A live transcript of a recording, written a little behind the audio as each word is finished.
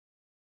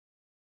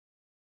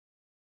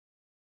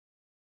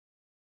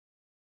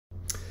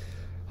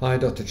Hi,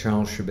 Dr.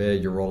 Charles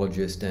Chabert,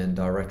 urologist and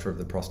director of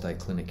the prostate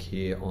clinic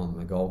here on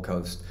the Gold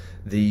Coast.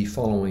 The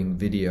following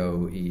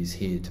video is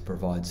here to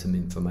provide some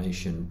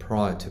information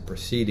prior to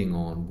proceeding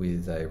on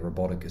with a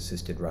robotic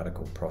assisted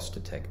radical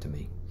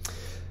prostatectomy.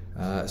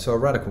 So a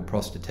radical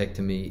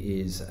prostatectomy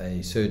is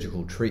a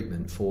surgical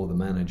treatment for the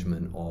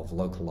management of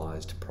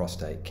localized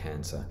prostate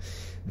cancer.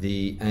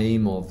 The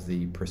aim of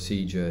the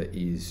procedure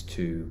is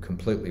to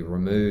completely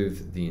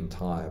remove the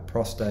entire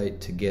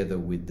prostate together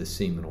with the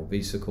seminal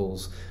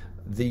vesicles.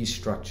 These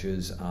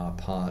structures are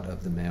part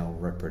of the male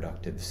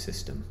reproductive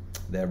system.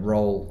 Their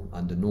role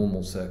under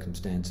normal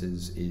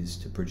circumstances is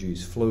to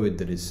produce fluid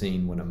that is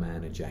seen when a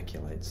man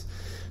ejaculates.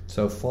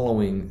 So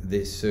following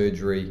this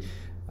surgery,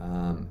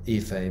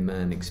 if a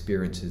man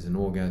experiences an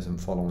orgasm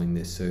following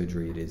this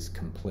surgery, it is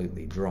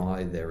completely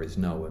dry. There is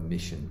no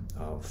emission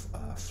of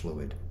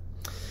fluid.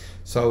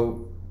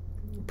 So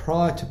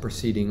prior to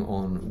proceeding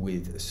on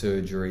with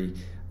surgery,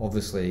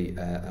 obviously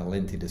a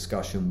lengthy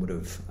discussion would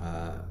have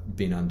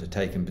been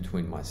undertaken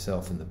between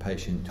myself and the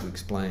patient to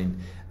explain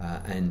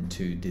and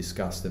to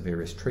discuss the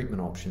various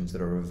treatment options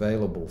that are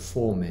available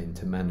for men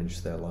to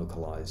manage their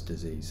localized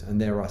disease. And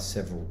there are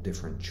several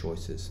different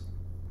choices.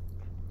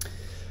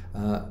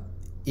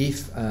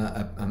 If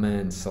a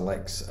man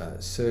selects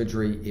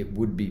surgery, it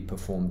would be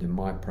performed in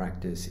my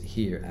practice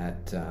here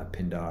at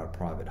Pindara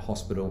Private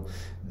Hospital.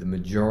 The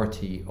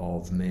majority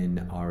of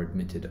men are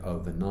admitted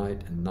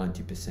overnight and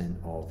 90%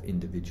 of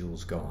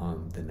individuals go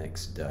home the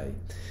next day.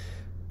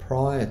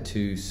 Prior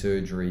to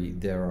surgery,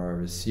 there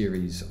are a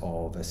series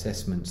of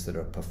assessments that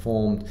are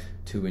performed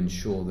to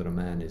ensure that a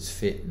man is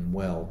fit and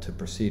well to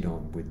proceed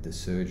on with the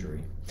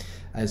surgery.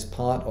 As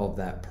part of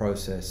that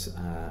process,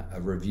 a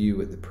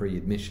review at the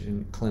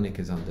pre-admission clinic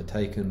is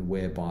undertaken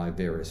whereby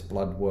various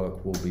blood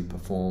work will be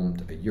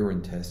performed, a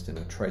urine test and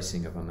a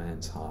tracing of a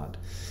man's heart.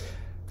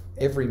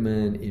 Every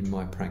man in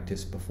my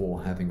practice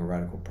before having a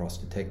radical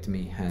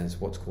prostatectomy has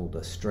what's called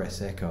a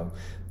stress echo,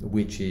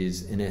 which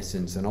is in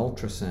essence an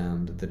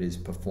ultrasound that is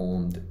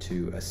performed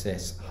to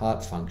assess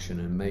heart function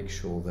and make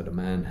sure that a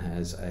man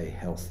has a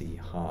healthy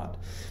heart.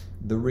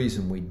 The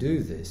reason we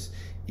do this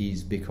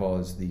is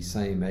because the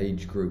same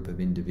age group of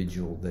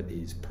individual that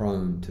is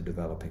prone to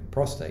developing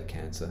prostate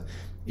cancer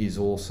is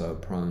also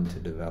prone to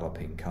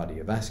developing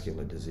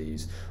cardiovascular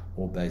disease,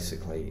 or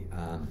basically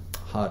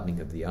hardening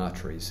of the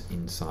arteries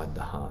inside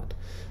the heart.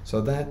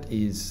 So that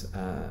is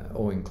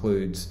or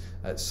includes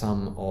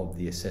some of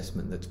the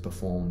assessment that's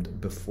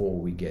performed before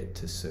we get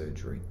to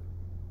surgery.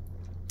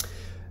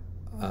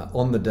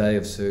 On the day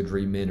of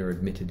surgery, men are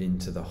admitted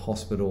into the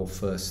hospital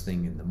first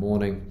thing in the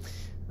morning.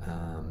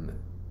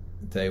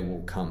 They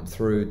will come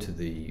through to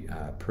the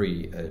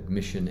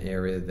pre-admission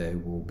area. They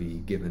will be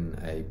given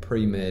a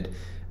pre-med,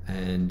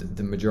 and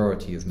the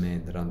majority of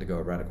men that undergo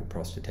a radical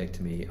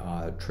prostatectomy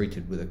are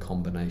treated with a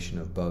combination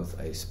of both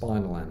a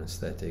spinal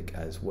anesthetic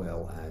as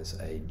well as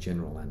a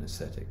general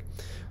anesthetic.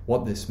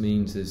 What this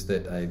means is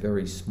that a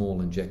very small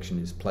injection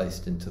is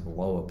placed into the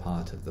lower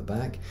part of the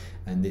back,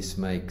 and this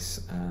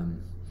makes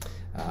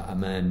a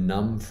man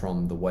numb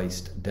from the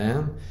waist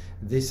down.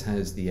 This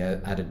has the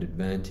added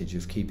advantage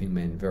of keeping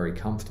men very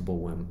comfortable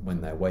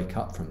when they wake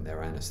up from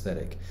their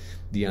anesthetic.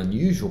 The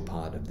unusual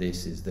part of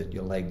this is that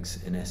your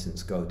legs in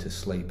essence go to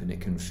sleep, and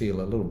it can feel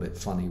a little bit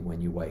funny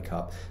when you wake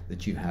up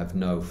that you have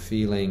no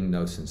feeling,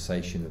 no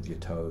sensation of your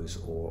toes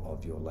or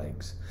of your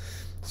legs.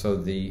 So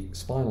the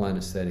spinal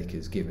anesthetic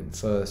is given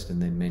first,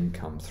 and then men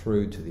come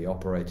through to the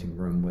operating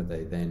room where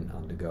they then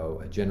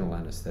undergo a general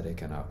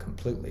anesthetic and are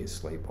completely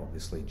asleep,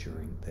 obviously,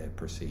 during their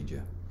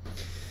procedure.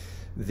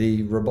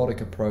 The robotic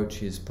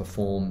approach is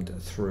performed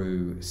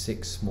through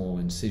 6 small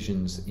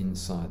incisions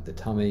inside the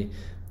tummy.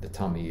 The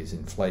tummy is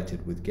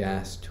inflated with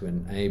gas to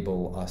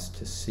enable us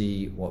to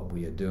see what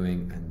we are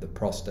doing, and the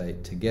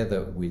prostate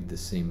together with the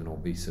seminal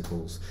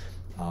vesicles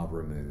are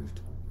removed.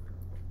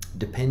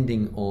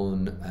 Depending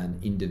on an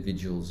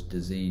individual's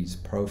disease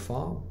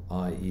profile,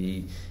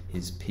 i.e.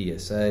 his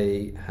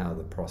PSA, how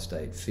the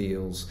prostate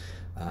feels,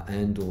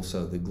 and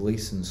also the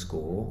Gleason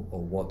score, or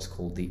what's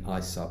called the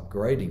ISUP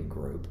grading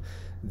group,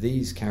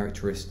 these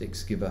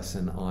characteristics give us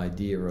an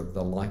idea of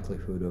the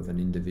likelihood of an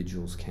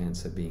individual's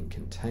cancer being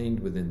contained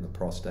within the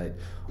prostate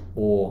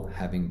or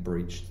having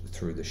breached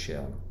through the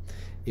shell.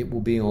 It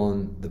will be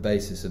on the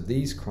basis of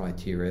these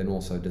criteria and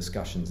also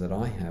discussions that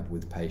I have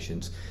with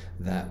patients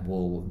that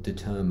will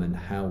determine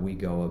how we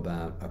go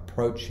about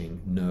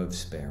approaching nerve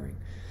sparing.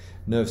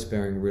 Nerve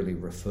sparing really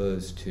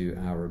refers to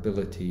our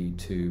ability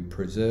to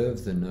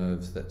preserve the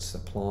nerves that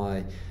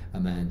supply a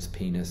man's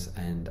penis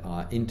and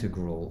are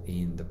integral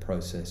in the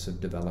process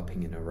of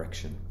developing an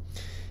erection.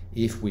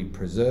 If we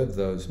preserve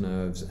those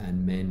nerves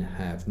and men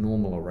have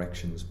normal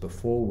erections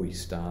before we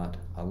start,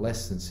 are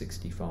less than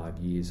 65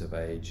 years of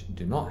age,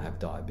 do not have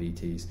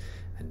diabetes,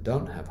 and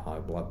don't have high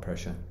blood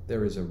pressure,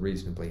 there is a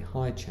reasonably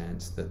high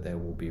chance that there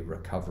will be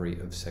recovery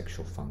of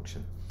sexual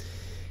function.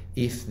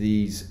 If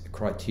these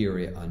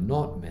criteria are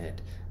not met,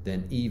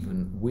 then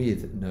even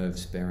with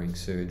nerve-sparing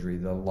surgery,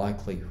 the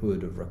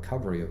likelihood of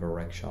recovery of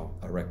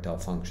erectile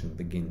function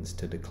begins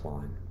to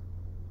decline.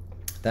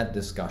 that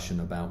discussion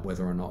about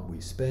whether or not we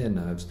spare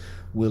nerves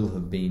will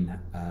have been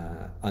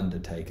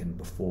undertaken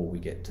before we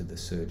get to the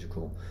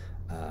surgical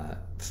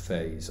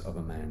phase of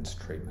a man's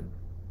treatment.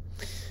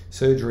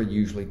 Surgery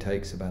usually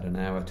takes about an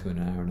hour to an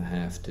hour and a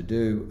half to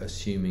do,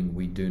 assuming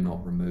we do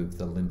not remove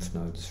the lymph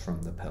nodes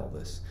from the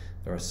pelvis.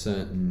 There are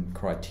certain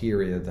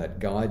criteria that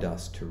guide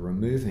us to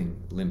removing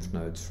lymph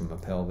nodes from a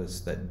pelvis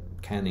that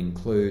can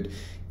include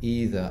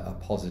either a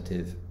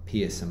positive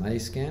PSMA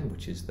scan,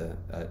 which is the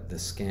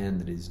scan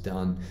that is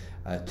done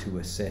to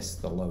assess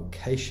the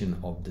location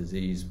of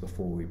disease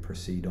before we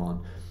proceed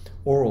on,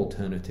 or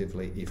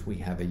alternatively, if we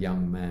have a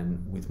young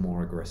man with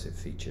more aggressive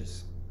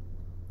features.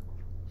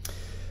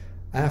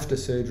 After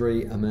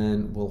surgery, a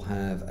man will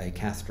have a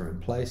catheter in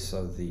place,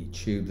 so the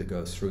tube that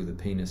goes through the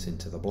penis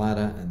into the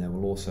bladder, and there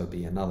will also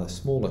be another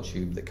smaller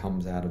tube that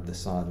comes out of the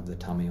side of the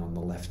tummy on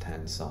the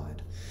left-hand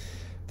side.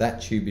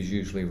 That tube is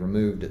usually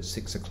removed at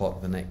 6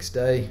 o'clock the next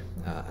day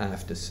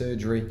after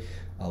surgery.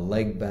 A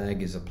leg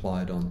bag is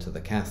applied onto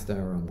the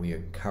catheter, and we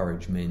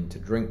encourage men to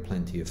drink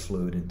plenty of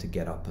fluid and to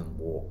get up and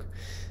walk.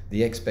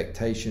 The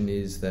expectation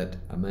is that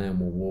a man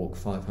will walk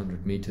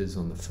 500 meters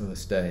on the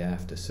first day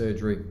after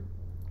surgery,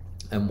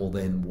 and will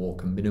then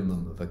walk a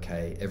minimum of a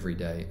K every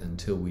day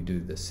until we do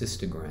the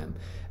cystogram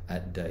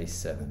at day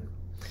 7.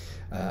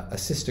 A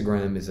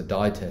cystogram is a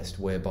dye test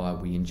whereby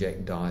we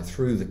inject dye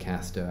through the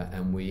catheter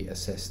and we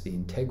assess the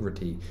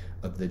integrity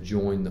of the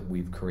join that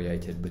we've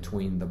created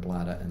between the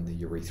bladder and the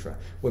urethra.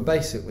 We're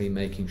basically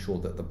making sure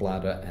that the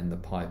bladder and the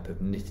pipe have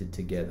knitted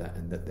together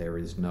and that there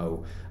is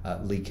no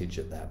leakage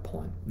at that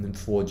point. And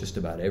for just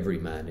about every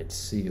man, it's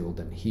sealed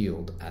and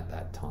healed at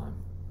that time.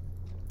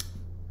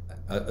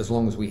 As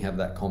long as we have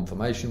that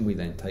confirmation, we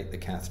then take the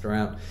catheter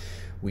out.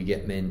 We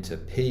get men to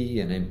pee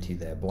and empty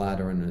their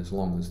bladder, and as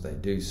long as they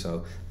do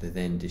so, they're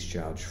then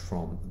discharged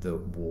from the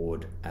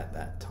ward at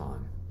that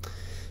time.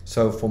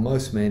 So for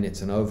most men,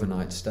 it's an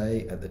overnight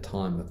stay at the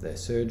time of their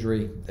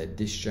surgery. They're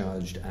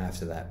discharged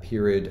after that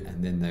period,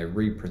 and then they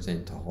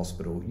re-present to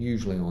hospital,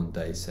 usually on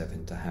day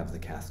 7, to have the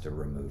catheter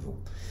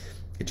removal.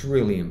 It's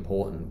really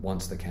important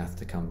once the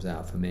catheter comes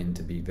out for men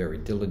to be very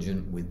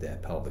diligent with their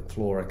pelvic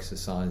floor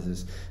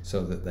exercises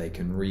so that they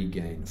can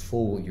regain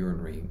full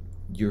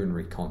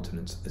urinary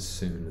continence as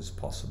soon as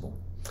possible.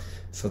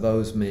 For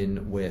those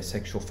men where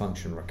sexual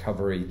function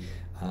recovery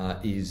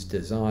is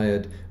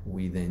desired,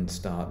 we then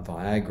start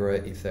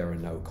Viagra if there are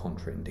no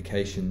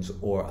contraindications,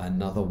 or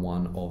another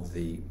one of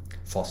the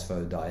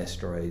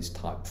phosphodiesterase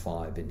type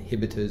 5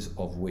 inhibitors,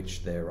 of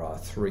which there are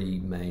 3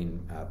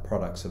 main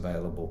products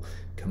available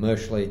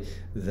commercially.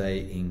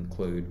 They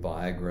include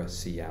Viagra,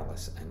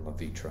 Cialis, and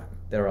Levitra.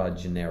 There are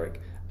generic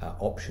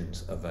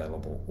options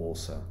available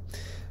also.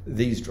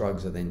 These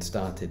drugs are then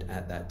started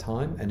at that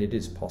time, and it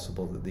is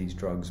possible that these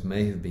drugs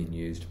may have been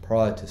used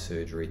prior to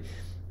surgery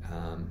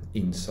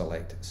in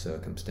select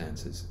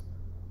circumstances.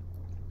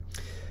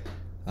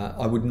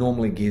 I would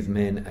normally give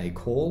men a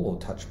call or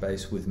touch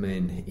base with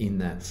men in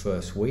that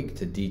first week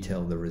to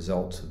detail the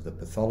results of the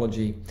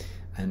pathology,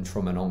 and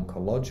from an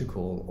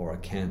oncological or a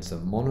cancer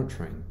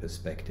monitoring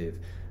perspective,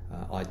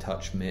 I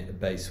touch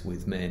base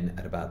with men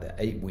at about the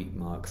 8-week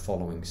mark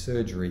following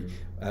surgery,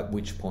 at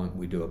which point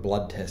we do a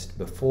blood test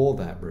before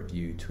that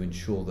review to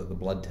ensure that the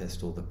blood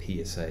test or the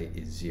PSA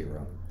is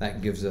 0.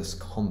 That gives us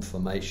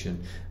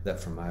confirmation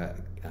that from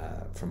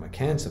a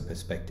cancer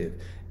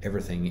perspective,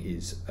 everything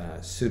is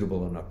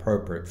suitable and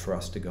appropriate for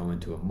us to go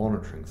into a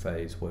monitoring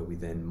phase where we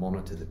then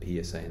monitor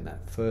the PSA in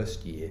that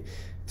first year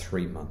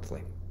 3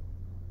 monthly.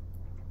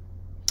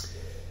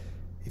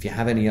 If you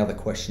have any other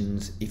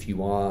questions, if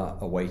you are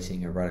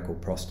awaiting a radical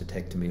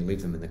prostatectomy,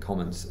 leave them in the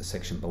comments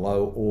section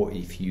below, or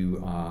if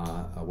you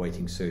are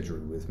awaiting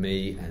surgery with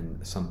me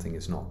and something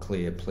is not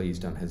clear, please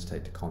don't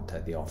hesitate to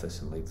contact the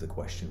office and leave the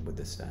question with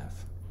the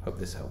staff. Hope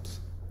this helps.